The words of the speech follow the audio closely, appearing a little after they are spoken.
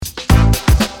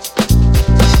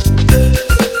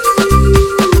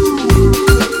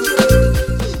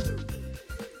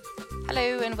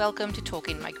welcome to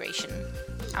Talking Migration.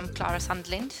 I'm Clara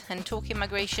Sandlind, and Talking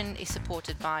Migration is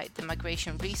supported by the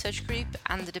Migration Research Group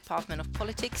and the Department of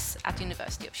Politics at the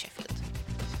University of Sheffield.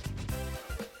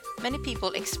 Many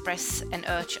people express and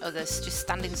urge others to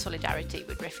stand in solidarity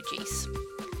with refugees.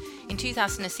 In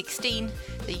 2016,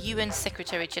 the UN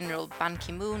Secretary-General Ban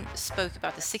Ki-moon spoke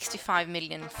about the 65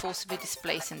 million forcibly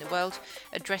displaced in the world,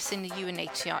 addressing the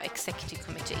UNHCR Executive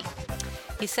Committee.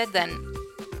 He said then,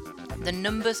 "The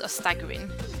numbers are staggering.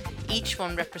 Each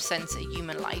one represents a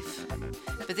human life.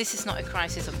 But this is not a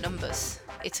crisis of numbers,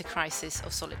 it's a crisis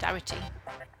of solidarity."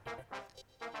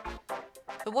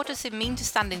 But what does it mean to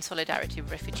stand in solidarity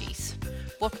with refugees?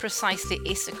 What precisely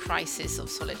is a crisis of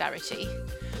solidarity?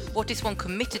 What is one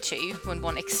committed to when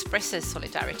one expresses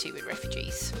solidarity with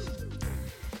refugees?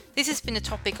 This has been the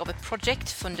topic of a project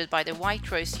funded by the White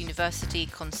Rose University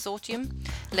Consortium,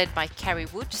 led by Carrie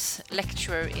Woods,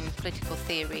 lecturer in political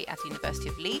theory at the University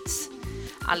of Leeds,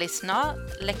 Alice Na,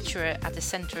 lecturer at the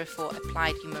Centre for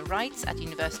Applied Human Rights at the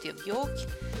University of York,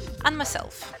 and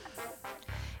myself.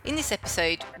 In this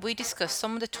episode, we discuss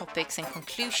some of the topics and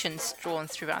conclusions drawn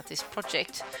throughout this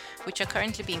project, which are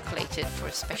currently being collated for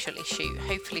a special issue,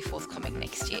 hopefully forthcoming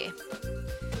next year.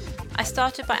 I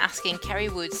started by asking Carrie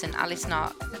Woods and Alice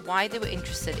Na why they were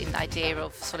interested in the idea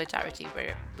of solidarity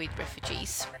with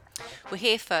refugees. We'll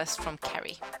hear first from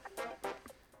Carrie.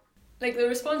 The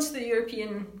response to the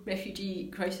European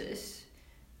refugee crisis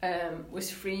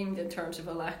was framed in terms of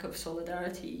a lack of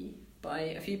solidarity by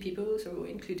a few people, so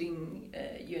including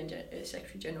UN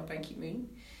Secretary-General Ban Ki-moon.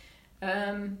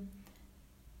 And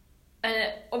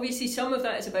obviously some of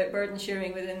that is about burden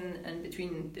sharing within and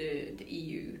between the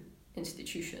EU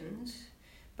institutions,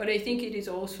 but I think it is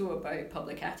also about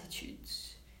public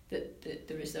attitudes, that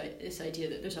there is this idea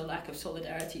that there's a lack of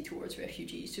solidarity towards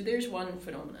refugees. So there's one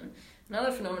phenomenon.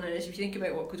 Another phenomenon is, if you think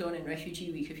about what goes on in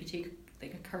Refugee Week, if you take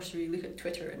a cursory look at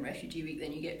Twitter in Refugee Week,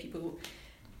 then you get people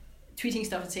tweeting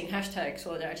stuff and saying hashtag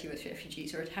solidarity with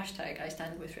refugees or hashtag I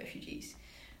stand with refugees.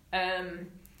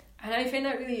 And I find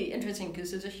that really interesting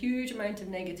because there's a huge amount of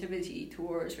negativity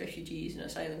towards refugees and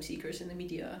asylum seekers in the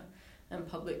media and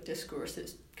public discourse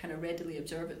that's kind of readily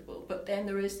observable. But then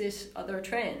there is this other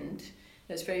trend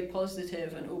that's very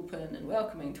positive and open and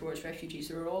welcoming towards refugees.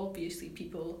 There are obviously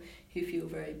people who feel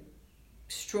very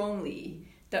strongly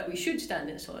that we should stand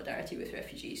in solidarity with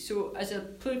refugees. So as a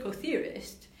political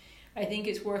theorist, I think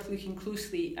it's worth looking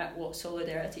closely at what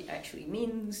solidarity actually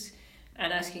means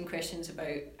and asking questions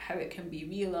about how it can be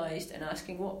realised and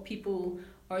asking what people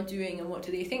are doing and what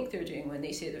do they think they're doing when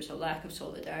they say there's a lack of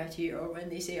solidarity or when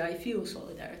they say I feel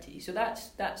solidarity. So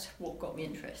that's what got me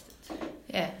interested.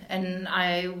 Yeah, and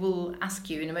I will ask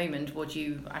you in a moment what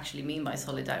you actually mean by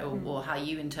solidarity or how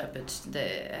you interpret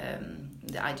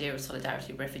the idea of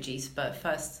solidarity with refugees. But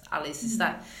first, Alice, is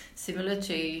that similar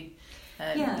to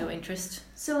your interest?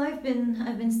 So I've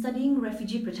been studying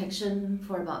refugee protection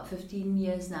for about 15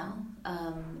 years now,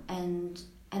 and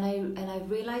I've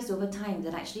realized over time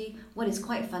that actually what is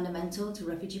quite fundamental to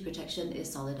refugee protection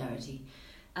is solidarity,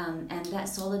 and that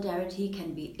solidarity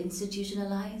can be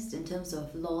institutionalized in terms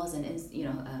of laws and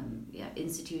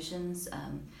institutions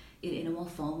in a more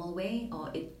formal way,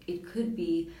 or it could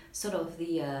be sort of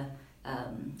the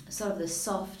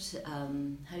soft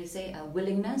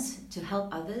willingness to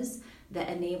help others that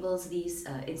enables these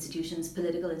institutions,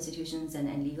 political institutions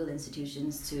and legal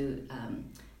institutions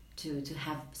to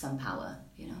have some power,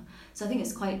 So I think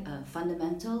it's quite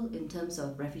fundamental in terms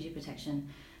of refugee protection.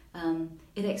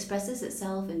 It expresses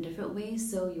itself in different ways.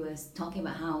 So you were talking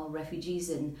about how refugees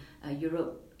in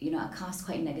Europe, are cast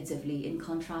quite negatively in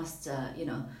contrast, to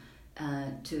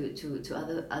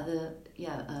other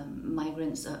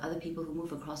migrants or other people who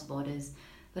move across borders.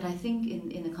 But I think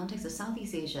in the context of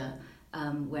Southeast Asia,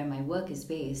 where my work is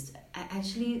based,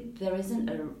 actually there isn't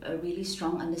a really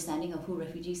strong understanding of who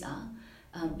refugees are,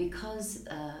 because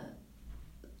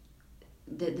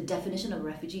the definition of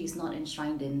refugee is not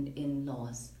enshrined in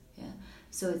laws. Yeah,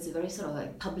 so it's a very sort of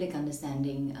like public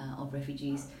understanding of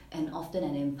refugees, and often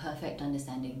an imperfect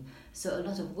understanding. So a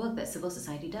lot of work that civil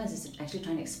society does is actually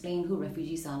trying to explain who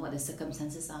refugees are, what the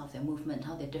circumstances are of their movement,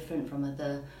 how they're different from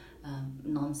other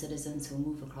non-citizens who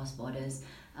move across borders,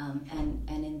 and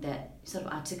in that sort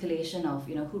of articulation of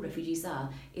who refugees are,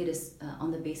 it is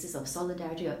on the basis of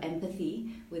solidarity or empathy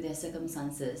with their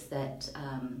circumstances that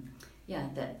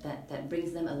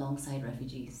brings them alongside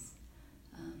refugees.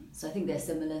 So I think there are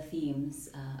similar themes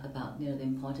about the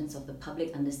importance of the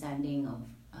public understanding of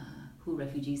who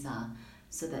refugees are,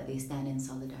 so that they stand in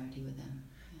solidarity with them.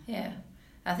 Yeah.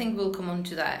 I think we'll come on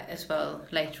to that as well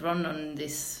later on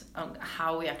this,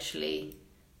 how we actually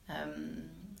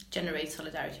generate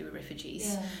solidarity with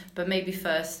refugees. Yeah. But maybe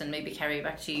first, and maybe Kerry,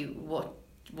 back to you,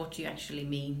 what do you actually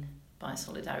mean by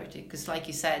solidarity? Because like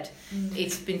you said,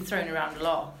 it's been thrown around a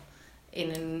lot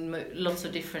in lots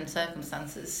of different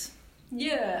circumstances.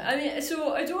 Yeah, I mean,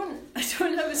 so I don't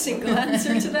have a single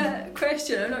answer to that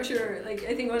question. I'm not sure. Like,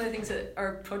 I think one of the things that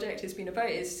our project has been about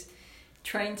is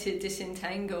trying to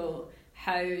disentangle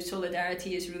how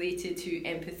solidarity is related to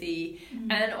empathy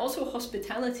and also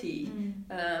hospitality,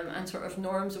 and sort of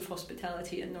norms of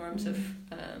hospitality and norms of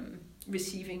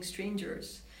receiving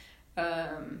strangers.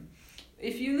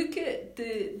 If you look at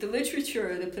the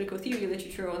literature, the political theory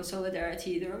literature on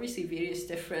solidarity, there are obviously various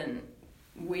different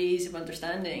ways of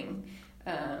understanding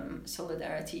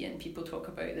solidarity, and people talk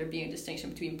about there being a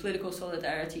distinction between political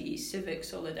solidarity, civic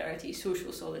solidarity,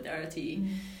 social solidarity,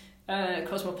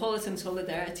 cosmopolitan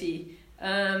solidarity.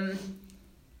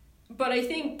 But I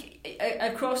think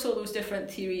across all those different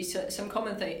theories, some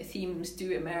common themes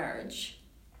do emerge.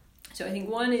 So I think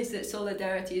one is that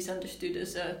solidarity is understood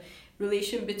as a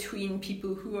relation between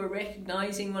people who are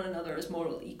recognising one another as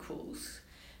moral equals.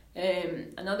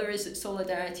 Another is that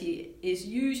solidarity is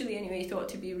usually anyway thought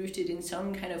to be rooted in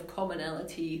some kind of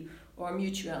commonality or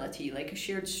mutuality, like a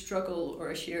shared struggle or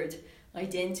a shared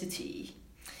identity.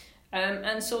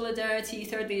 And solidarity,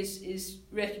 thirdly, is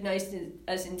recognised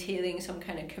as entailing some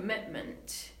kind of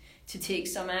commitment to take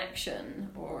some action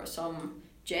or some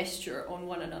gesture on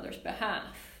one another's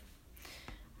behalf.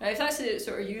 Now, if that's the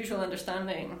sort of usual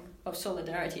understanding of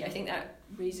solidarity, I think that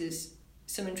raises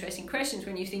some interesting questions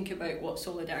when you think about what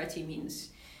solidarity means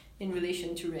in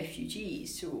relation to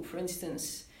refugees. So, for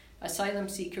instance, asylum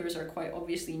seekers are quite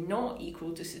obviously not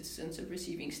equal to citizens of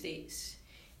receiving states,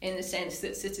 in the sense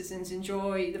that citizens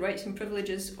enjoy the rights and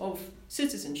privileges of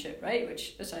citizenship, right,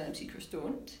 which asylum seekers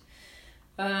don't.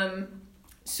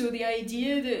 So the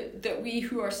idea that we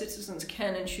who are citizens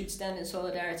can and should stand in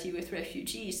solidarity with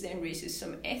refugees then raises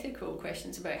some ethical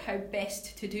questions about how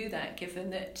best to do that, given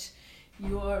that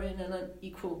you are in an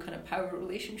unequal kind of power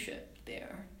relationship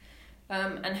there.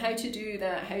 And how to do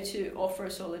that, how to offer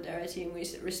solidarity in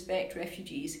ways that respect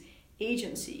refugees'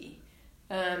 agency.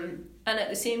 And at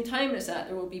the same time as that,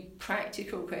 there will be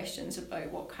practical questions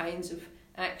about what kinds of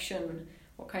action,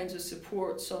 what kinds of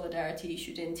support solidarity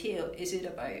should entail. Is it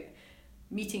about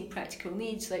meeting practical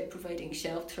needs like providing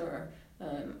shelter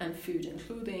and food and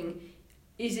clothing?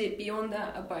 Is it beyond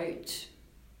that about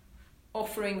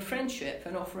offering friendship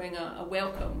and offering a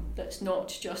welcome that's not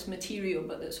just material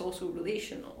but that's also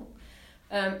relational?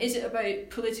 Is it about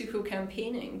political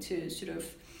campaigning to sort of,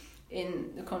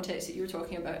 in the context that you were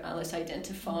talking about, Alice,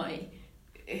 identify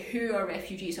who are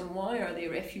refugees and why are they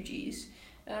refugees,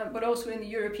 but also in the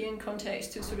European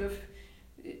context to sort of,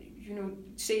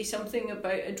 say something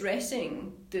about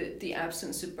addressing the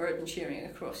absence of burden sharing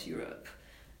across Europe?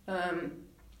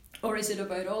 Or is it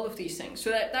about all of these things? So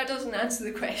that doesn't answer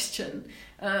the question,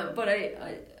 but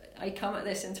I come at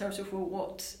this in terms of, well,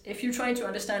 what if you're trying to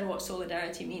understand what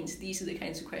solidarity means, these are the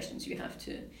kinds of questions you have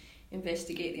to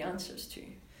investigate the answers to.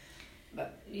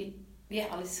 But yeah,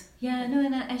 Alice. Yeah, no,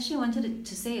 and I actually wanted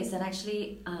to say is that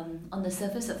actually on the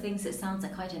surface of things it sounds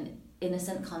like quite an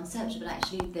innocent concept, but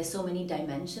actually there's so many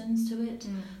dimensions to it.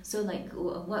 So like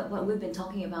what we've been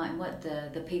talking about and what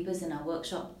the papers in our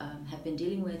workshop have been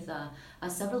dealing with are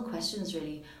several questions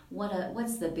really.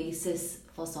 What's the basis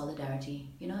for solidarity?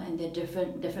 And there are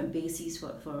different bases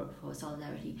for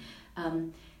solidarity.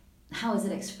 How is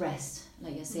it expressed,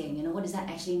 like you're saying? What does that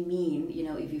actually mean?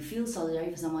 If you feel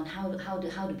solidarity for someone, how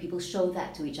do people show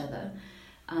that to each other?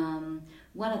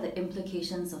 What are the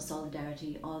implications of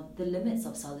solidarity or the limits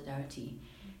of solidarity?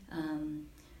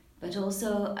 But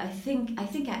also, I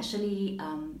think actually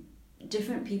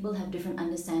different people have different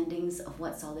understandings of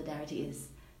what solidarity is.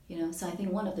 So I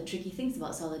think one of the tricky things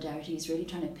about solidarity is really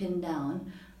trying to pin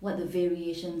down what the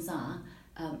variations are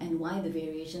and why the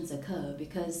variations occur,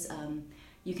 because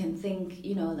you can think,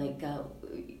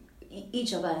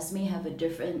 each of us may have a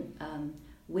different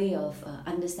way of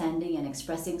understanding and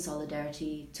expressing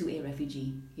solidarity to a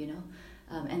refugee,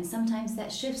 and sometimes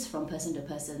that shifts from person to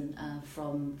person,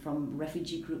 from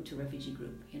refugee group to refugee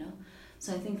group,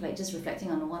 So I think just reflecting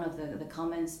on one of the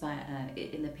comments by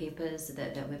in the papers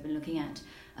that we've been looking at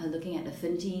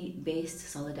affinity-based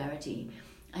solidarity.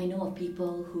 I know of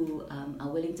people who are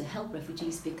willing to help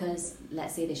refugees because,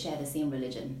 let's say, they share the same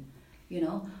religion,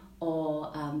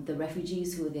 or the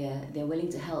refugees who they're willing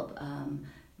to help,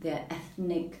 their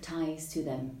ethnic ties to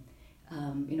them,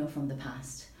 from the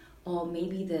past. Or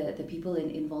maybe the people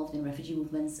involved in refugee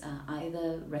movements are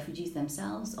either refugees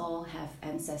themselves or have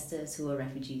ancestors who are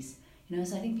refugees.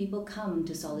 So I think people come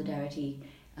to solidarity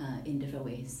in different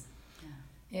ways.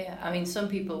 Yeah, I mean, some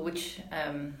people,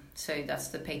 so that's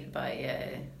the paper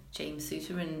by James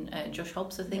Souter and Josh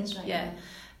Hobbs, I think. That's right, yeah.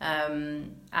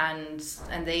 And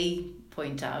they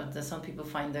point out that some people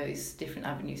find those different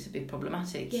avenues a bit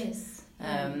problematic. Yes.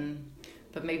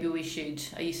 But maybe are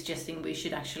you suggesting we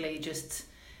should actually just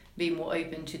be more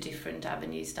open to different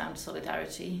avenues down to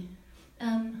solidarity?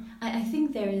 I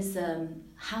think there is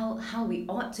how we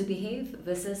ought to behave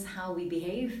versus how we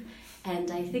behave.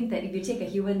 And I think that if you take a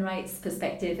human rights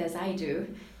perspective, as I do,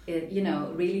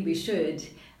 really we should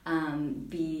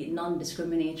be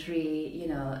non-discriminatory.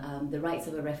 The rights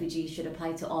of a refugee should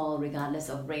apply to all, regardless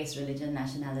of race, religion,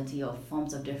 nationality, or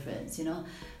forms of difference.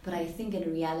 But I think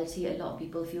in reality, a lot of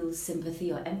people feel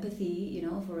sympathy or empathy,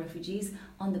 for refugees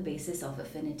on the basis of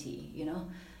affinity.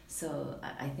 So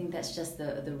I think that's just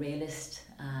the realist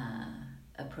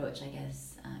approach, I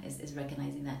guess, is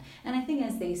recognizing that. And I think,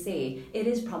 as they say, it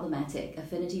is problematic.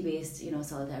 Affinity-based,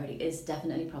 solidarity is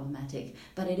definitely problematic,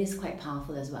 but it is quite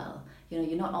powerful as well.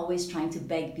 You're not always trying to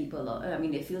beg people,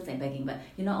 it feels like begging, but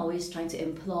you're not always trying to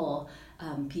implore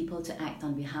people to act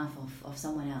on behalf of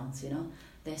someone else.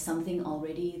 There's something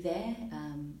already there,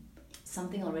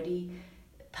 something already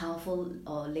powerful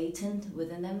or latent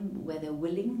within them where they're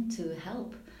willing to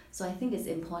help. So I think it's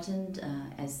important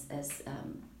as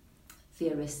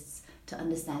theorists to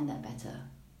understand that better.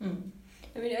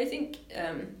 I think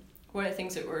one of the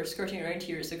things that we're skirting around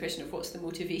here is the question of what's the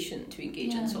motivation to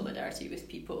engage in solidarity with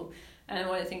people. And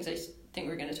one of the things I think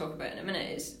we're going to talk about in a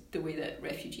minute is the way that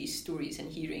refugee stories and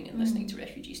hearing and listening to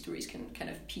refugee stories can kind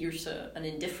of pierce an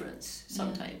indifference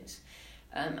sometimes,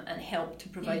 and help to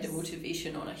provide a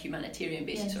motivation on a humanitarian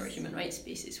basis or a human rights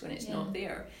basis when it's not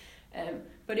there.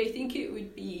 But I think it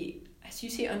would be, as you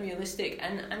say, unrealistic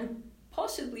and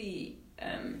possibly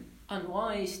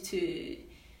unwise to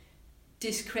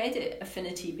discredit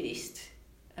affinity-based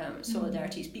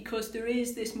solidarities, because there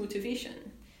is this motivation.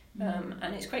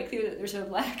 And it's quite clear that there's a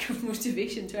lack of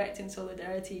motivation to act in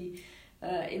solidarity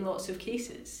in lots of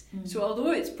cases. So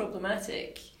although it's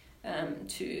problematic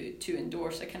to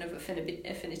endorse a kind of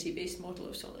affinity-based model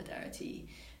of solidarity,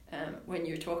 when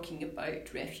you're talking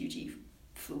about refugee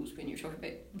flows, when you're talking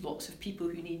about lots of people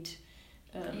who need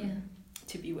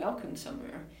to be welcomed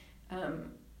somewhere,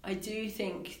 I do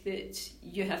think that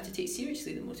you have to take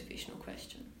seriously the motivational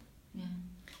question. Yeah,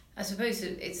 I suppose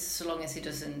it's so long as it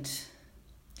doesn't.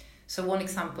 So one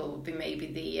example would be maybe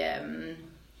the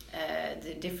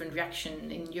different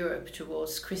reaction in Europe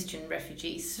towards Christian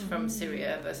refugees from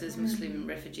Syria versus Muslim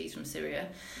refugees from Syria,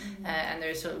 and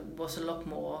there was a lot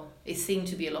more. It seemed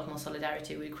to be a lot more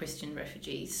solidarity with Christian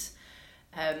refugees,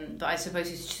 but I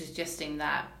suppose it's suggesting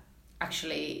that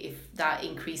actually, if that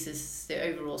increases the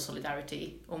overall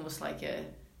solidarity, almost like a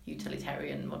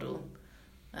utilitarian model,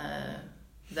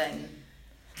 then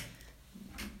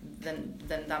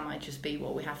that might just be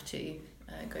what we have to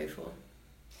go for.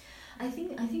 I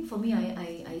think for me,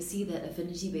 I see that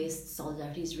affinity-based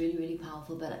solidarity is really, really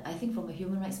powerful, but I think from a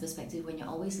human rights perspective, when you're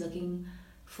always looking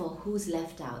for who's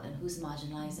left out and who's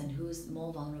marginalized and who's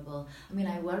more vulnerable,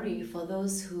 I worry for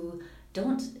those who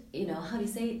don't,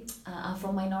 are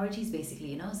from minorities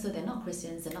basically, so they're not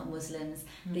Christians, they're not Muslims,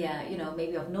 they are,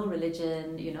 maybe of no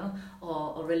religion,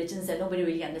 or religions that nobody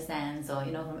really understands, or,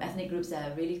 from ethnic groups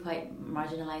that are really quite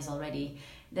marginalized already.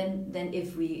 Then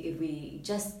if we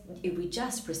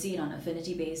just proceed on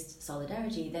affinity-based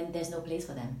solidarity, then there's no place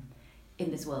for them in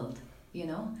this world,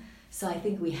 So I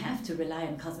think we have to rely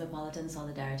on cosmopolitan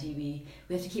solidarity.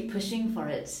 We have to keep pushing for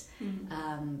it.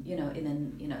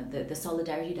 The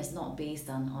solidarity that's not based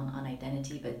on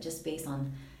identity, but just based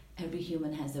on every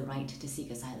human has the right to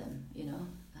seek asylum.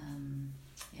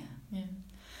 Yeah.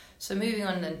 So moving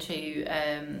on then to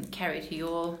Kerry, to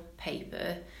your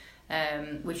paper,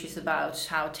 which is about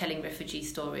how telling refugee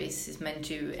stories is meant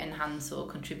to enhance or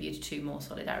contribute to more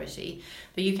solidarity.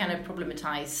 But you kind of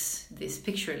problematize this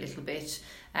picture a little bit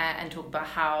and talk about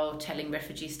how telling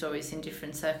refugee stories in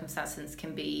different circumstances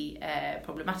can be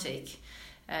problematic.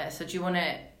 So do you want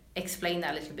to explain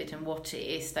that a little bit and what it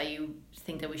is that you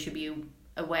think that we should be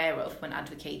aware of when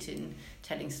advocating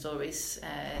telling stories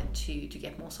to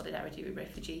get more solidarity with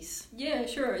refugees? Yeah,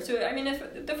 sure. So,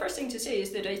 the first thing to say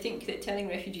is that I think that telling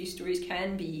refugee stories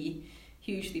can be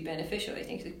hugely beneficial. I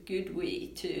think it's a good way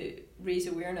to raise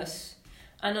awareness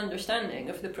and understanding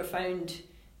of the profound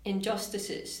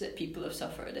injustices that people have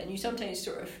suffered. And you sometimes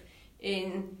sort of,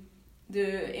 in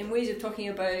ways of talking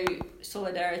about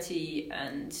solidarity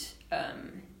and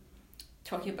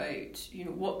talking about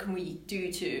what can we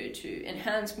do to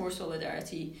enhance more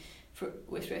solidarity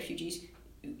with refugees,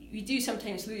 we do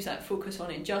sometimes lose that focus on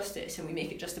injustice and we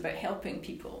make it just about helping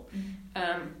people.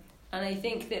 And I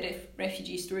think that if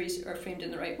refugee stories are framed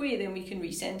in the right way, then we can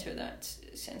recenter that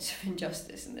sense of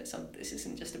injustice, and that this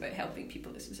isn't just about helping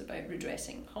people, this is about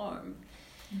redressing harm.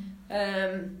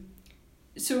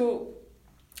 So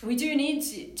we do need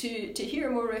to hear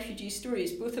more refugee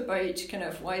stories, both about kind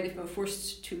of why they've been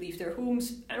forced to leave their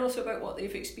homes, and also about what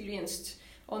they've experienced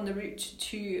on the route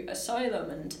to asylum,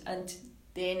 and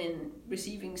then in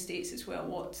receiving states as well,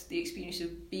 what the experience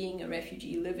of being a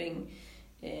refugee, living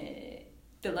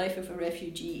the life of a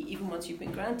refugee, even once you've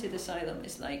been granted asylum,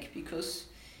 is like, because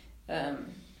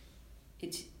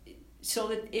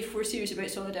if we're serious about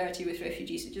solidarity with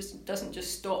refugees, it just doesn't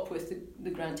just stop with the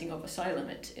granting of asylum.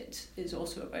 It is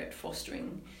also about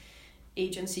fostering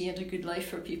agency and a good life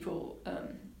for people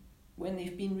when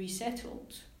they've been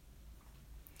resettled.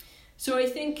 So I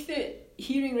think that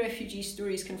hearing refugee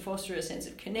stories can foster a sense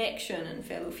of connection and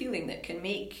fellow feeling that can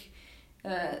make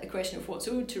the question of what's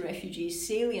owed to refugees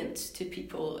salient to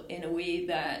people in a way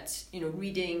that,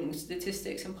 reading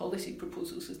statistics and policy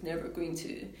proposals is never going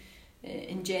to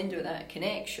engender that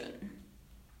connection.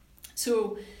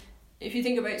 So if you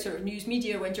think about sort of news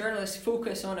media, when journalists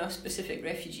focus on a specific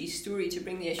refugee story to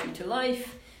bring the issue to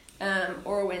life,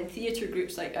 or when theatre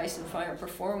groups like Ice and Fire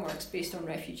perform works based on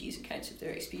refugees' accounts of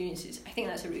their experiences, I think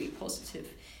that's a really positive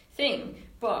thing.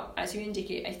 But as you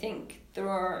indicate, I think there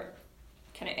are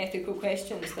kind of ethical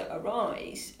questions that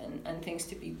arise and things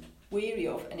to be wary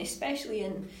of, and especially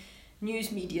in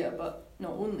news media, but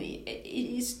not only. It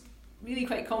is really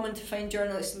quite common to find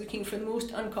journalists looking for the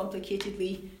most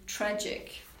uncomplicatedly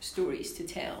tragic stories to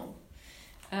tell.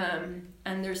 And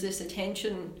there's this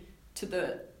attention to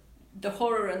the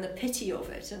horror and the pity of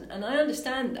it. And I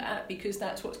understand that, because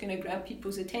that's what's going to grab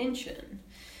people's attention.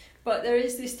 But there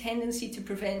is this tendency to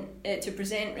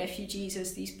present refugees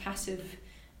as these passive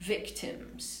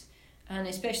victims. And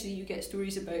especially you get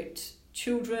stories about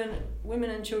children,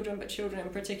 women and children, but children in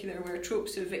particular, where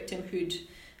tropes of victimhood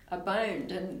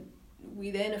abound. And we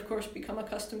then, of course, become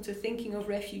accustomed to thinking of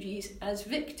refugees as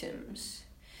victims.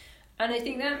 And I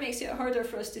think that makes it harder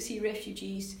for us to see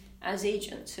refugees as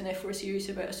agents. And if we're serious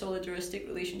about a solidaristic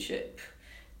relationship,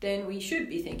 then we should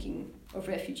be thinking of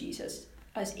refugees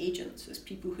as agents, as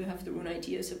people who have their own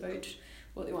ideas about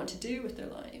what they want to do with their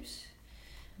lives.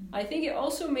 I think it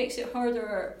also makes it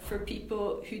harder for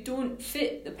people who don't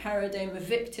fit the paradigm of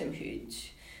victimhood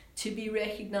to be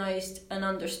recognised and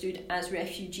understood as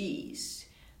refugees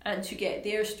and to get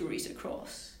their stories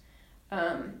across.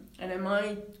 And in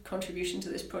my contribution to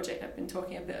this project, I've been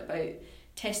talking a bit about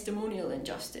testimonial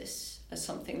injustice as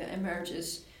something that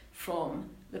emerges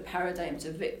from the paradigms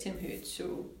of victimhood.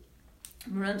 So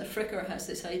Miranda Fricker has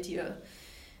this idea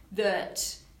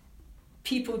that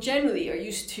people generally are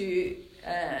used to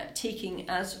taking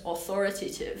as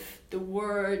authoritative the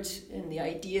words and the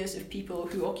ideas of people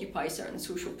who occupy certain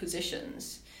social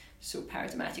positions. So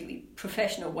paradigmatically,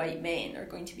 professional white men are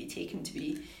going to be taken to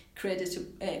be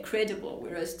credible,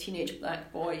 whereas teenage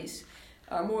black boys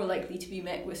are more likely to be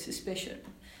met with suspicion.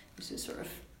 This is sort of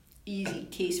easy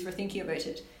case for thinking about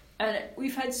it. And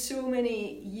we've had so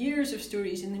many years of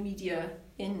stories in the media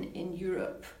in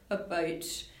Europe about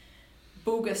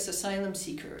bogus asylum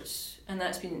seekers, and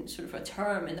that's been sort of a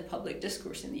term in the public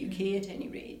discourse in the UK at any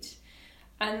rate.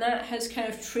 And that has kind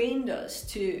of trained us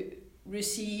to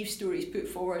receive stories put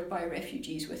forward by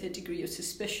refugees with a degree of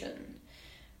suspicion.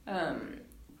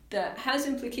 That has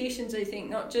implications, I think,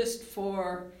 not just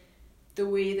for the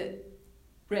way that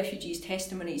refugees'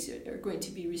 testimonies are going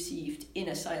to be received in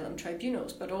asylum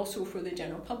tribunals, but also for the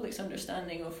general public's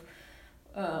understanding of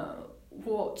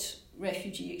what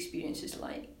refugee experience is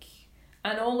like.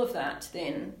 And all of that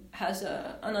then has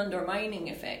an undermining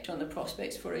effect on the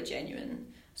prospects for a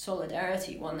genuine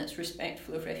solidarity, one that's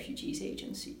respectful of refugees'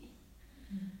 agency.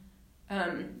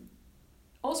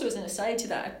 Also, as an aside to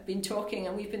that, we've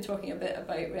been talking a bit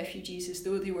about refugees as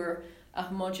though they were a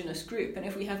homogenous group. And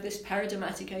if we have this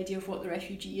paradigmatic idea of what the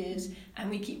refugee is, and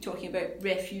we keep talking about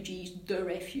refugees,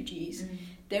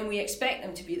 then we expect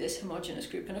them to be this homogenous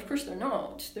group. And of course they're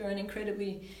not. They're an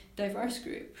incredibly diverse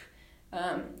group.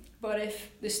 But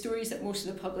if the stories that most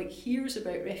of the public hears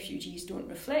about refugees don't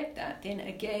reflect that, then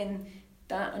again,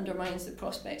 that undermines the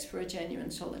prospects for a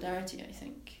genuine solidarity, I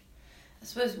think. I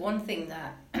suppose one thing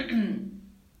that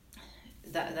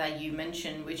that you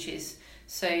mentioned, which is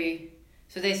so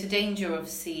there's a danger of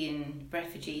seeing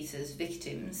refugees as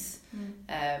victims,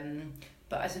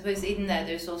 but I suppose in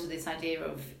there's also this idea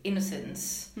of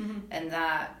innocence, and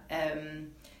that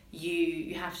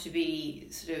you have to be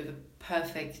sort of a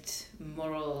perfect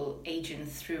moral agent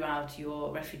throughout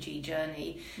your refugee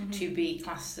journey to be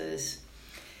classed as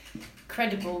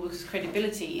credible, because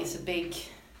credibility is a big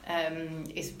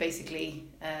is basically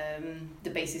the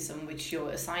basis on which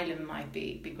your asylum might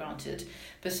be granted.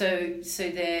 But so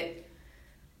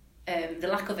the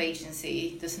lack of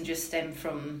agency doesn't just stem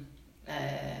from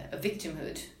a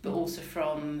victimhood, but also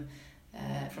from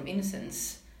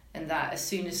innocence, and that as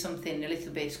soon as something a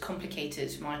little bit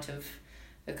complicated might have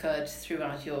occurred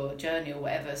throughout your journey or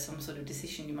whatever, some sort of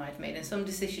decision you might have made, and some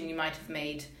decision you might have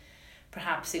made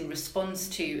perhaps in response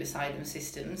to asylum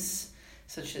systems,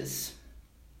 such as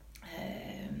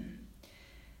I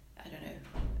don't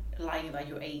know, lying about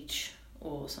your age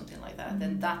or something like that,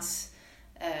 then that's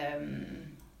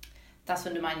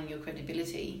undermining your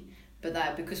credibility. But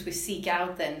that because we seek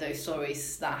out then those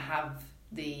stories that have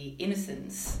the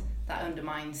innocence, that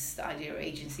undermines the idea of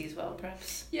agency as well,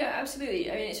 perhaps. Yeah,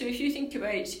 absolutely. I mean, so if you think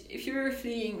about, if you're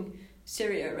fleeing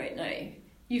Syria right now,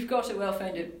 you've got a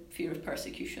well-founded fear of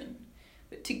persecution.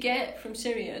 But to get from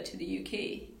Syria to the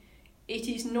UK,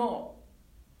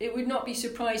 it would not be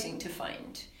surprising to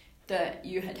find that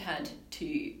you had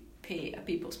to pay a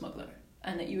people smuggler,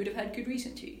 and that you would have had good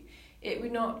reason to. It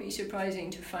would not be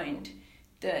surprising to find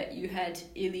that you had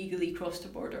illegally crossed a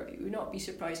border. It would not be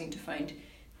surprising to find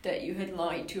that you had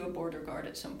lied to a border guard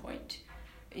at some point.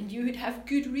 And you would have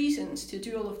good reasons to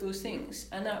do all of those things,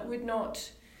 and that would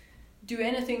not do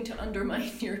anything to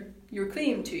undermine your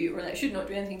claim to, or that should not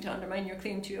do anything to undermine your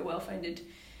claim to a well-founded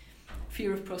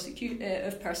fear of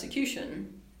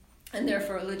persecution, and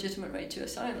therefore a legitimate right to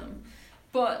asylum.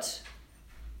 But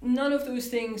none of those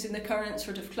things in the current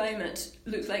sort of climate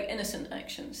look like innocent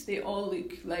actions. They all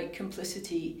look like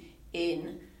complicity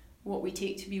in what we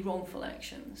take to be wrongful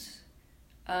actions.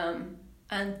 And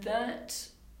that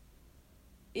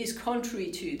is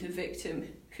contrary to the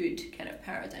victimhood kind of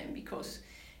paradigm, because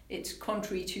it's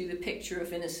contrary to the picture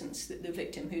of innocence that the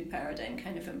victimhood paradigm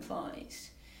kind of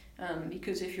implies.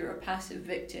 Because if you're a passive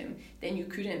victim, then you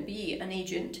couldn't be an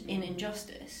agent in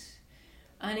injustice.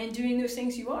 And in doing those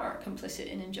things, you are complicit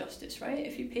in injustice, right?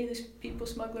 If you pay the people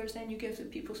smugglers, then you give the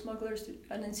people smugglers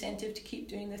an incentive to keep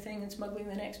doing the thing and smuggling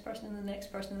the next person and the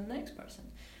next person and the next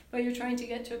person. But you're trying to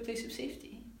get to a place of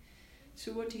safety.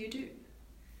 So what do you do?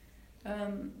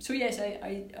 So yes,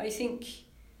 I think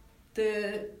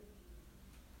the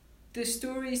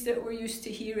stories that we're used to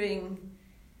hearing,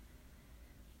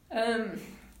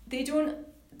 they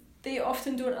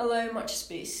often don't allow much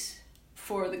space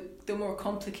for the more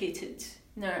complicated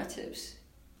narratives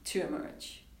to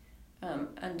emerge,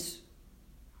 and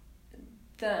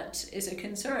that is a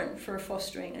concern for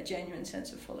fostering a genuine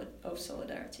sense of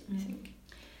solidarity, I think.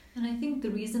 And I think the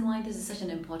reason why this is such an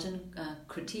important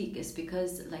critique is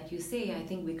because, like you say, I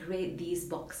think we create these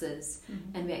boxes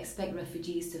and we expect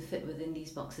refugees to fit within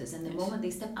these boxes. And the moment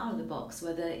they step out of the box,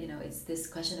 whether it's this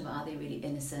question about are they really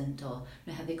innocent or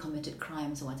have they committed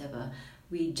crimes or whatever,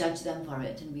 we judge them for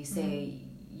it and we say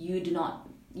you do not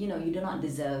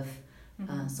deserve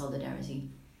solidarity.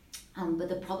 But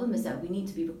the problem is that we need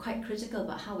to be quite critical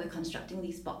about how we're constructing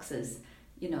these boxes,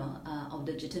 of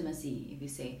legitimacy, if you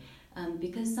say.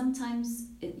 Because sometimes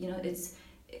it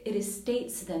is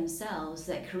states themselves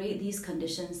that create these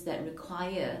conditions that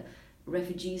require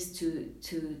refugees to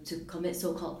commit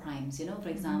so-called crimes. For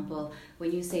example,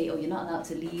 when you say, you're not allowed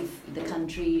to leave the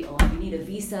country, or you need a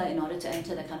visa in order to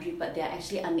enter the country, but they're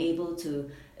actually unable to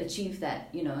achieve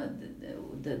that,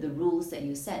 the rules that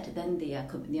you set, then they are,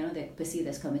 they're perceived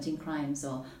as committing crimes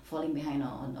or falling behind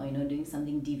or doing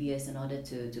something devious in order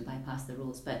to bypass the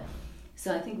rules. But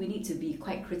so I think we need to be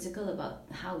quite critical about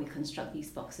how we construct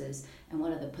these boxes and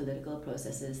what are the political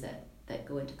processes that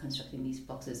go into constructing these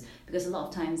boxes. Because a lot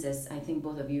of times, as I think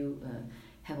both of you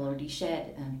have already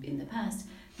shared in the past,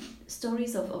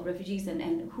 stories of refugees and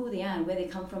who they are and where they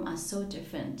come from are so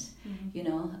different. We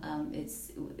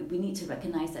need to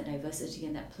recognize that diversity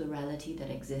and that plurality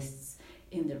that exists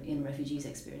in refugees'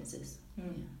 experiences.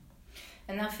 Yeah.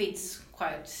 And that fits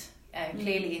quite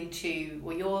clearly into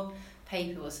what your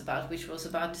paper was about, which was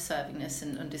about deservingness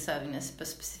and undeservingness, but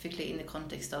specifically in the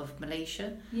context of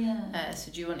Malaysia. Yeah.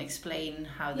 So do you want to explain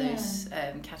how those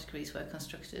categories were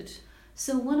constructed?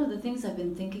 So one of the things I've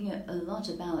been thinking a lot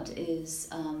about is,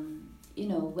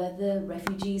 whether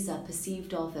refugees are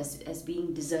perceived of as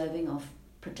being deserving of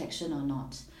protection or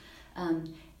not.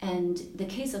 And the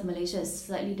case of Malaysia is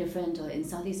slightly different, or in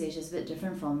Southeast Asia is a bit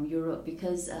different from Europe,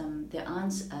 because there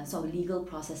aren't sort of legal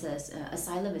processes.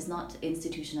 Asylum is not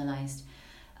institutionalized.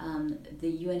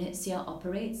 The UNHCR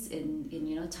operates in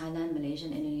Thailand, Malaysia,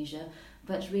 and Indonesia,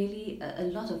 but really a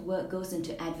lot of work goes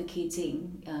into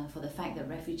advocating for the fact that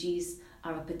refugees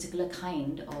are a particular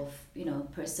kind of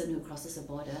person who crosses a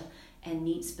border and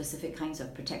needs specific kinds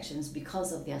of protections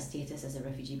because of their status as a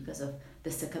refugee, because of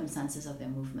the circumstances of their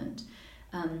movement.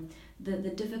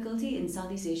 The difficulty in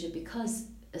Southeast Asia, because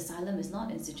asylum is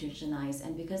not institutionalized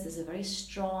and because there's a very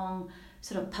strong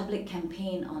sort of public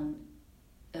campaign on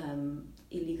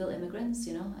illegal immigrants,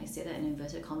 I say that in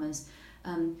inverted commas.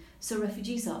 So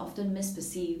refugees are often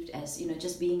misperceived as,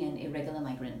 just being an irregular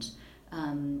migrant,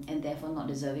 and therefore not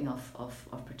deserving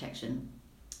of protection.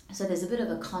 So there's a bit of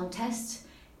a contest,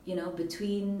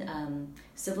 between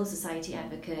civil society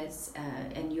advocates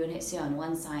and UNHCR on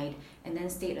one side, and then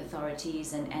state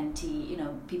authorities and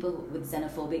people with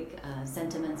xenophobic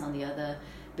sentiments on the other,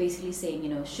 basically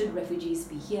saying, should refugees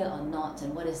be here or not,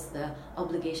 and what is the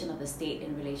obligation of the state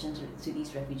in relation to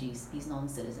these refugees, these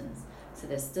non-citizens. So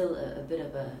there's still a bit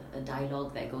of a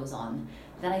dialogue that goes on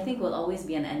that I think will always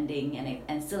be unending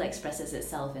and still expresses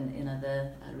itself in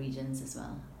other regions as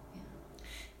well.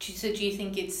 Yeah. So do you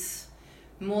think it's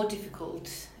more difficult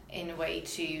in a way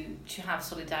to have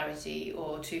solidarity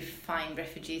or to find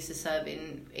refugees to serve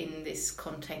in this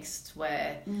context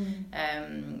where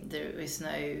there is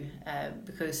no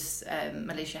because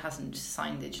Malaysia hasn't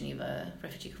signed the Geneva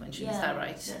Refugee Convention, is that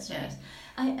right? That's right.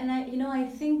 I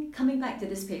think coming back to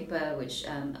this paper, which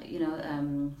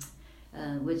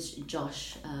which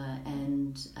Josh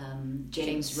and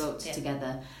James wrote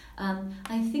together.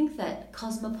 I think that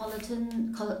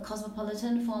cosmopolitan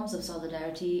forms of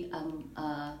solidarity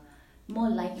are more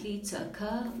likely to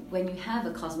occur when you have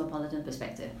a cosmopolitan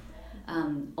perspective,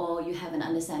 or you have an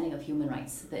understanding of human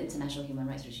rights, the international human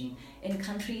rights regime. In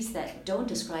countries that don't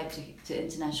ascribe to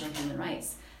international human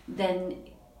rights, then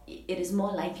it is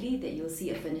more likely that you'll see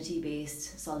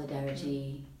affinity-based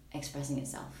solidarity expressing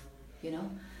itself,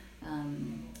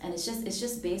 and it's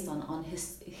just based on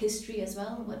history as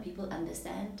well, what people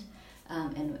understand,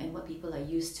 and what people are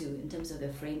used to in terms of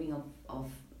the framing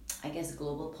of I guess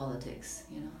global politics.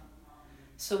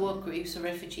 So what groups of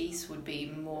refugees would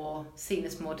be seen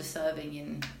as more deserving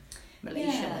in Malaysia?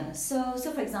 Yeah.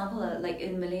 So for example, like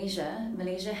in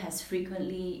Malaysia has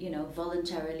frequently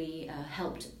voluntarily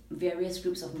helped various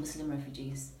groups of Muslim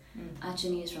refugees.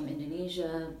 Acehnese from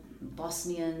Indonesia,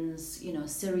 Bosnians,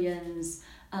 Syrians.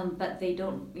 But they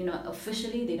don't,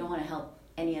 officially they don't want to help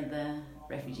any other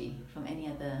refugee from any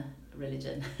other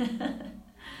religion.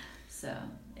 So,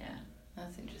 yeah.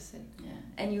 That's interesting. Yeah.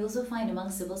 And you also find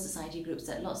among civil society groups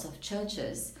that lots of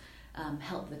churches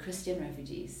help the Christian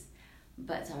refugees,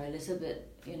 but are a little bit,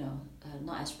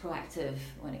 not as proactive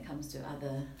when it comes to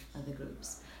other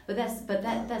groups. But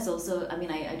that's also, I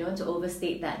don't want to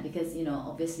overstate that because,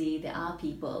 obviously there are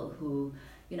people who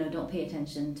don't pay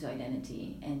attention to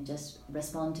identity and just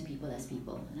respond to people as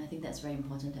people. And I think that's very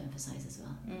important to emphasize as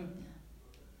well.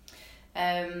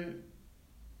 Yeah.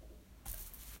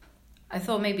 I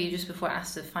thought maybe just before I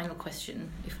ask the final question,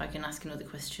 if I can ask another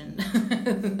question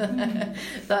that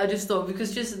I just thought,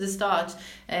 because just at the start,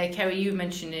 Kerry, you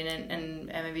mentioned and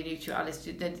maybe you to Alice,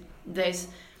 that there's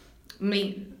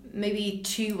maybe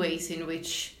two ways in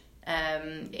which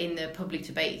in the public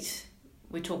debate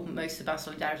we talk most about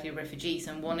solidarity with refugees,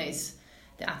 and one is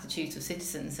the attitudes of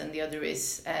citizens, and the other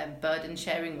is burden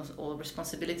sharing or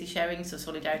responsibility sharing, so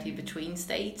solidarity between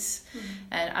states.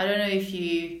 And I don't know if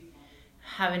you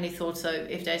have any thoughts of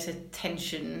if there's a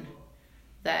tension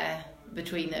there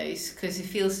between those, because it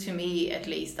feels to me at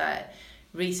least that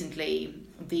recently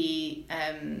the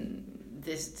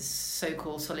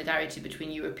so-called solidarity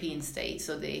between European states,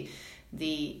 or the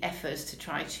efforts to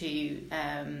try to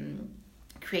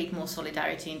create more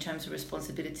solidarity in terms of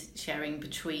responsibility sharing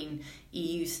between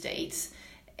EU states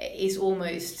is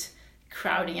almost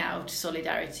crowding out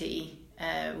solidarity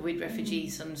with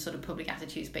refugees on sort of public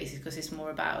attitudes basis, because it's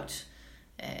more about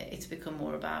it's become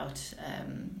more about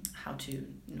how to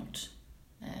not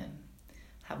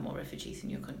have more refugees in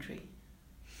your country.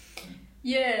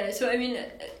 Yeah, so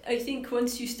I think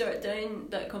once you start down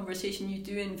that conversation, you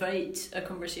do invite a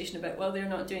conversation about, well, they're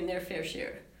not doing their fair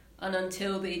share, and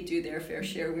until they do their fair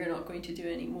share, we're not going to do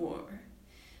any more.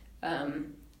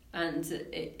 And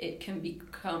it can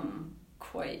become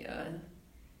quite a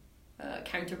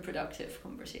counterproductive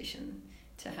conversation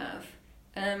to have.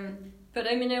 But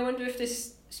I wonder if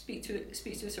this speaks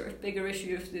to a sort of bigger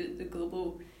issue of the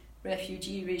global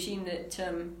refugee regime that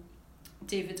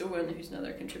David Owen, who's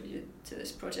another contributor to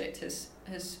this project,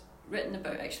 has written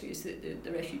about. Actually, is that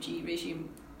the refugee regime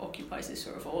occupies this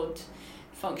sort of odd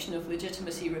function of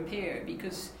legitimacy repair,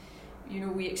 because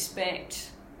we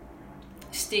expect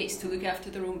states to look after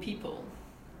their own people,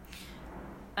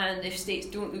 and if states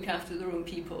don't look after their own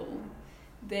people,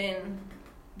 then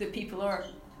the people are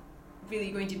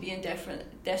really going to be in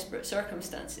desperate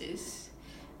circumstances,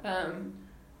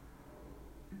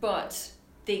 but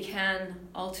they can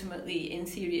ultimately, in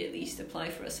theory at least, apply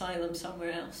for asylum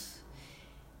somewhere else.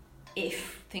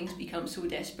 if things become so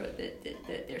desperate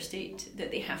that their state,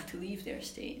 that they have to leave their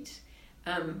state.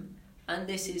 And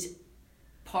this is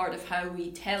part of how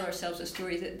we tell ourselves a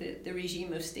story that the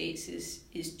regime of states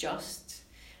is just,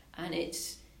 and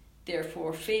it's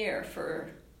therefore fair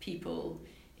for people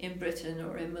in Britain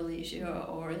or in Malaysia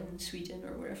or in Sweden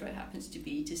or wherever it happens to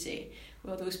be to say,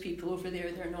 well, those people over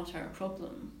there, they're not our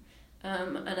problem.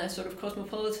 And a sort of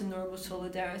cosmopolitan normal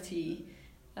solidarity,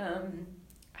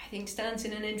 I think, stands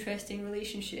in an interesting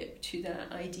relationship to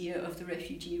that idea of the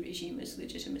refugee regime as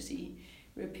legitimacy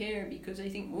repair, because I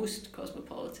think most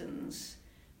cosmopolitans,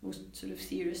 most sort of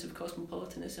theorists of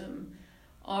cosmopolitanism,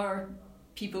 are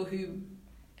people who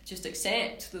just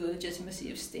accept the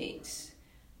legitimacy of states,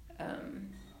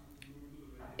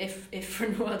 if for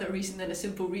no other reason than a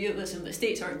simple realism that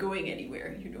states aren't going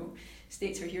anywhere. You know,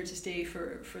 states are here to stay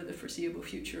for the foreseeable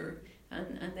future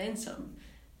and then some.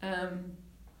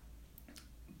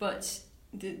 But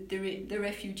the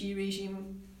refugee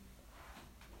regime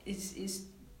is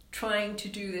trying to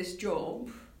do this job,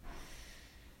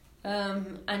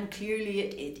 and clearly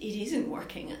it isn't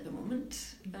working at the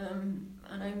moment.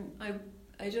 And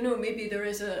I don't know, maybe there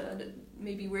is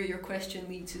maybe where your question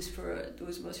leads is for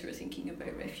those of us who are thinking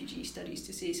about refugee studies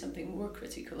to say something more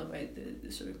critical about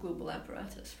the sort of global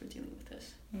apparatus for dealing with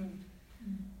this. I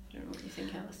don't know what you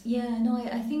think, Alice. Yeah, no,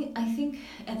 I think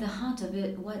at the heart of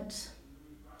it, what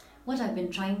I've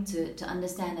been trying to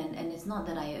understand, and it's not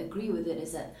that I agree with it,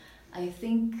 is that I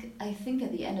think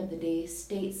at the end of the day,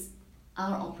 states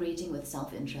are operating with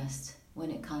self-interest when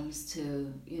it comes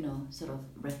to, you know, sort of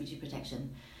refugee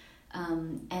protection.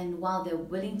 And while they're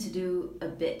willing to do a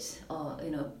bit, or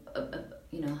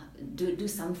do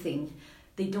something,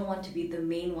 they don't want to be the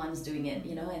main ones doing it,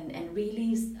 you know. And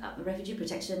really, refugee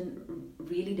protection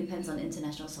really depends on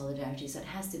international solidarity. So it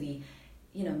has to be,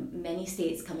 you know, many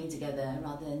states coming together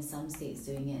rather than some states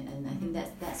doing it. And I think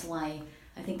that's why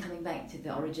I think, coming back to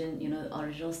the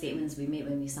original statements we made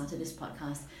when we started this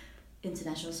podcast,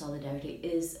 international solidarity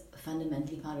is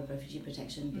fundamentally part of refugee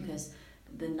protection, because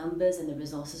the numbers and the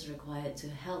resources required to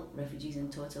help refugees in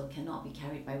total cannot be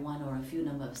carried by one or a few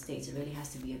number of states. It really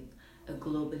has to be a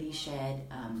globally shared,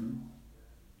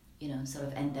 sort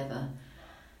of endeavor.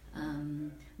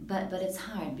 But it's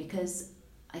hard because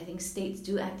I think states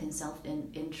do act in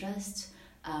self-interest.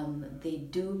 They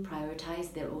do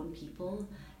prioritize their own people,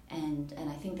 and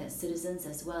I think that citizens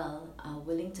as well are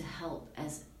willing to help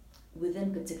as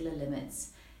within particular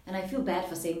limits. And I feel bad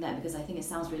for saying that because I think it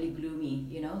sounds really gloomy,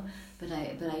 you know. But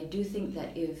I do think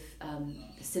that if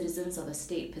citizens of a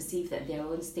state perceive that their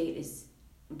own state is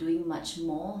doing much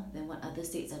more than what other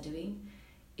states are doing,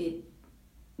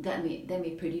 that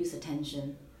may produce a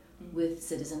tension with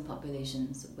citizen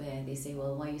populations where they say,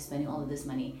 well, why are you spending all of this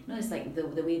money? You know, it's like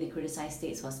the way they criticize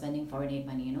states for spending foreign aid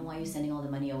money. You know, why are you sending all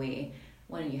the money away?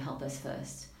 Why don't you help us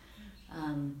first?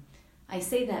 I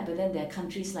say that, but then there are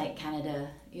countries like Canada,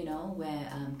 you know,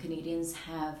 where Canadians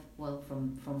have, well,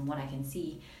 from what I can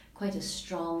see, quite a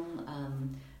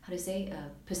strong,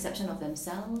 perception of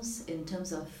themselves in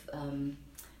terms of,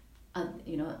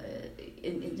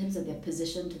 in terms of their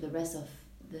position to the rest of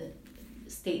the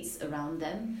states around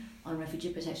them on refugee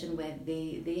protection, where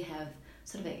they have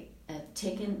sort of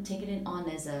taken it on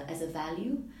as a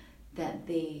value that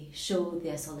they show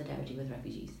their solidarity with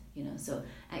refugees. You know, so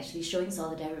actually showing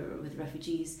solidarity with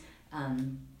refugees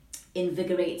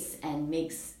invigorates and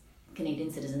makes Canadian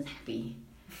citizens happy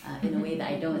in a way that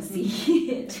I don't see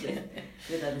it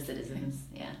with other citizens.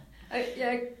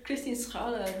 Yeah. Christine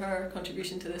Schala, in her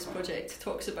contribution to this project,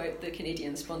 talks about the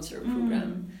Canadian Sponsor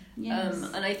Programme. Yes.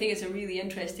 And I think it's a really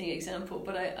interesting example.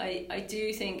 But I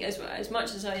do think, as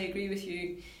much as I agree with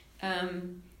you,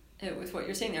 with what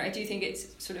you're saying there, I do think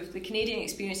it's sort of the Canadian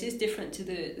experience is different to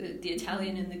the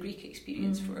Italian and the Greek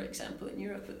experience, for example, in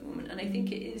Europe at the moment. And I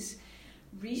think it is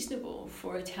reasonable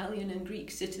for Italian and Greek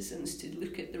citizens to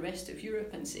look at the rest of Europe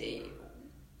and say,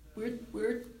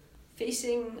 we're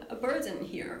facing a burden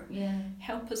here. Yeah.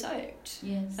 Help us out.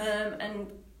 Yes.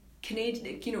 And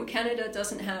Canada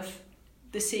doesn't have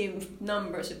the same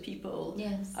numbers of people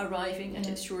arriving at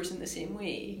its shores in the same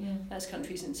way as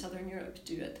countries in Southern Europe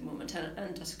do at the moment,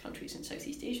 and as countries in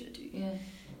Southeast Asia do. Yeah.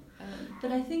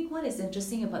 But I think what is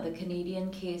interesting about the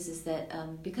Canadian case is that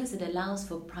because it allows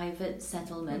for private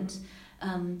settlement,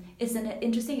 it's an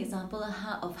interesting example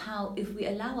of how if we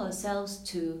allow ourselves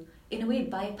to, in a way,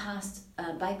 bypass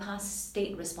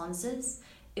state responses,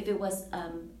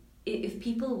 if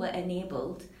people were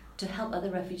enabled to help other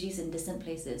refugees in distant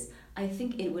places, I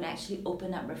think it would actually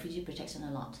open up refugee protection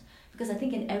a lot. Because I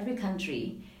think in every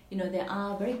country, there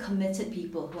are very committed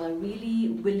people who are really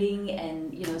willing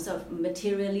and, sort of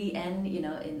materially and,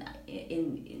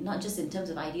 in not just in terms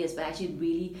of ideas, but actually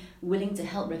really willing to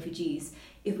help refugees.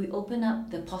 If we open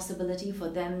up the possibility for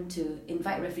them to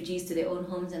invite refugees to their own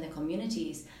homes and their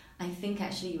communities, I think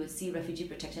actually you would see refugee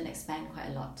protection expand quite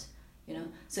a lot.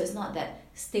 So it's not that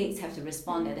states have to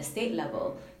respond at a state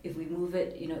level. If we move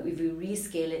it, if we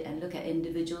rescale it and look at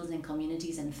individuals and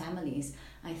communities and families,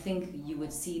 I think you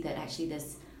would see that actually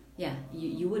there's,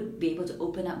 you would be able to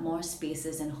open up more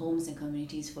spaces and homes and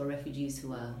communities for refugees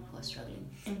who are struggling.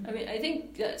 I mean, I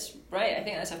think that's right. I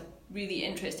think that's a really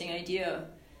interesting idea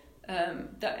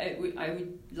that I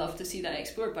would love to see that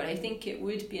explored, but I think it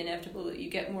would be inevitable that you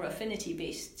get more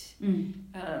affinity-based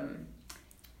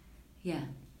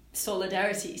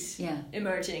solidarities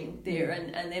emerging there,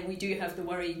 and then we do have the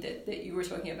worry that you were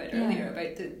talking about earlier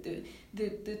about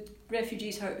the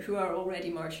refugees who are already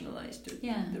marginalised,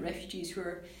 the refugees who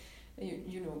are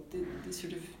the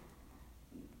sort of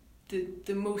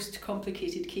the most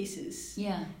complicated cases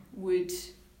would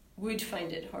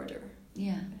find it harder.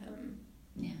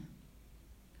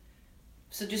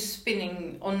 So just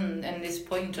spinning on this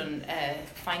point on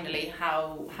finally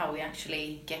how we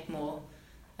actually get more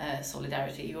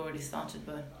solidarity. You already started,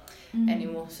 but any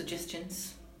more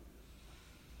suggestions?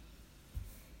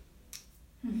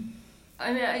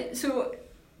 I mean,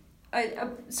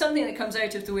 something that comes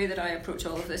out of the way that I approach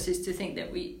all of this is to think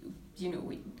that we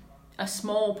a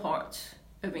small part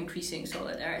of increasing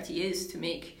solidarity is to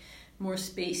make more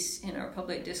space in our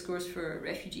public discourse for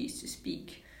refugees to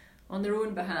speak on their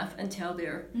own behalf and tell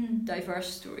their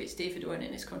diverse stories. David Owen,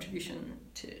 in his contribution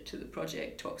to the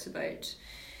project, talks about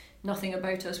nothing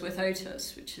about us without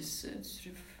us, which is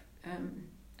sort of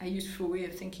a useful way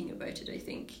of thinking about it, I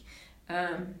think.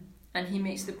 And he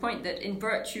makes the point that in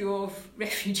virtue of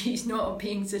refugees not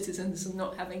being citizens and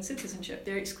not having citizenship,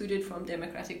 they're excluded from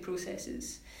democratic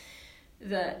processes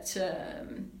that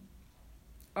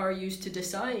are used to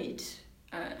decide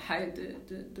how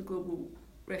the global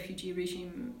refugee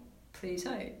regime plays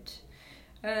out.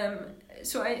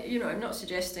 So I'm not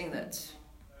suggesting that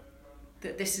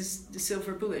this is the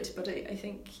silver bullet, but I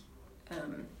think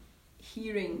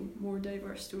hearing more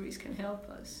diverse stories can help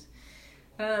us.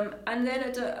 And then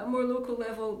at a more local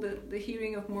level, the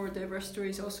hearing of more diverse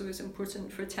stories also is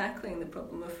important for tackling the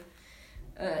problem of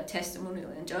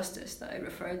testimonial injustice that I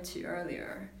referred to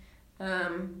earlier.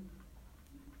 I'm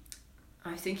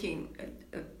thinking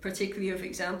particularly of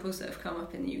examples that have come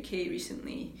up in the UK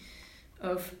recently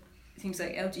of things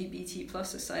like LGBT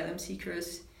plus asylum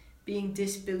seekers being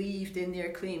disbelieved in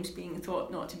their claims, being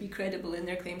thought not to be credible in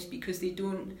their claims because they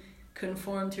don't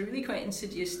conform to really quite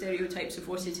insidious stereotypes of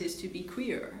what it is to be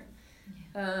queer.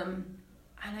 And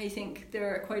I think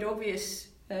there are quite obvious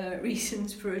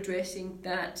reasons for addressing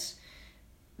that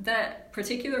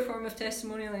particular form of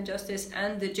testimonial injustice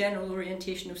and the general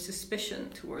orientation of suspicion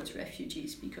towards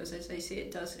refugees, because, as I say,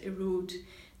 it does erode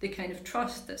the kind of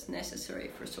trust that's necessary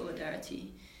for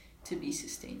solidarity to be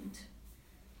sustained.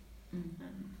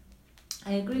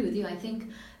 I agree with you. I think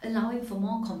allowing for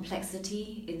more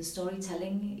complexity in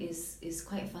storytelling is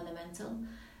quite fundamental,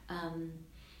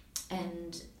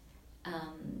 and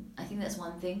I think that's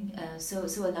one thing. So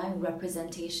allowing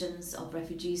representations of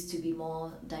refugees to be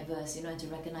more diverse, and to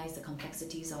recognize the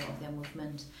complexities of their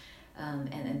movement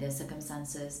and their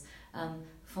circumstances.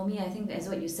 For me, I think, as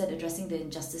what you said, addressing the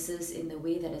injustices in the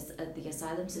way that the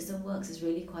asylum system works is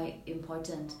really quite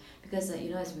important, because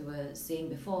as we were saying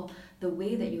before, the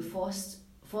way that you force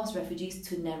refugees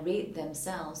to narrate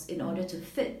themselves in order to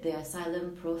fit their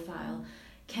asylum profile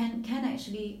can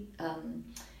actually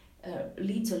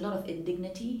lead to a lot of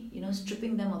indignity,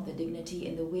 stripping them of their dignity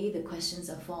in the way the questions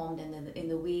are formed and in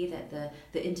the way that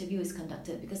the interview is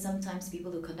conducted, because sometimes people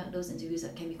who conduct those interviews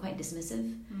can be quite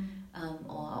dismissive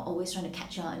or are always trying to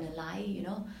catch you out in a lie,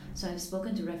 So I've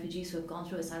spoken to refugees who have gone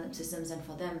through asylum systems, and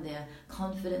for them their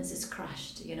confidence is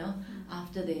crushed,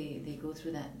 after they go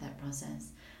through that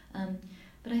process.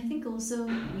 But I think also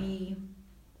we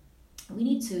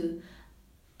need to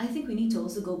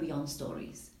also go beyond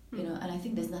stories. And I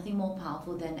think there's nothing more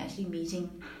powerful than actually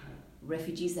meeting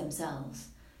refugees themselves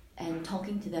and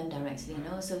talking to them directly,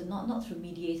 so not through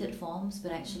mediated forms,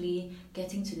 but actually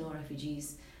getting to know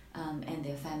refugees and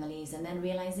their families, and then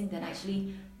realizing that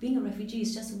actually being a refugee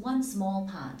is just one small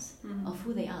part of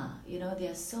who they are. They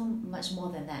are so much more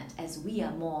than that, as we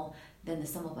are more than the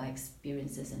sum of our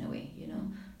experiences in a way,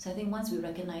 So I think once we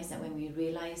recognize that, when we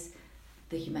realize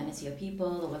the humanity of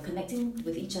people, or we're connecting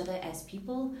with each other as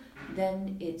people,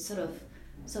 then it sort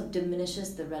of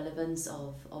diminishes the relevance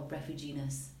of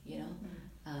refugeeness, you know,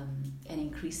 and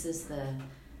increases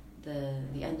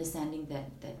the understanding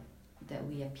that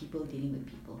we are people dealing with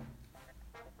people.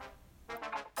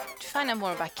 To find out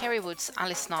more about Kerry Woods,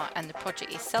 Alice Knott and the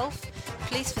project itself,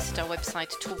 please visit our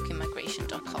website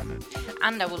talkinmigration.com,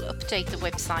 and I will update the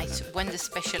website when the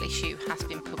special issue has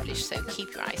been published, so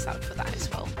keep your eyes out for that as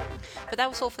well. But that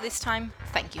was all for this time.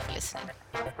 Thank you for listening.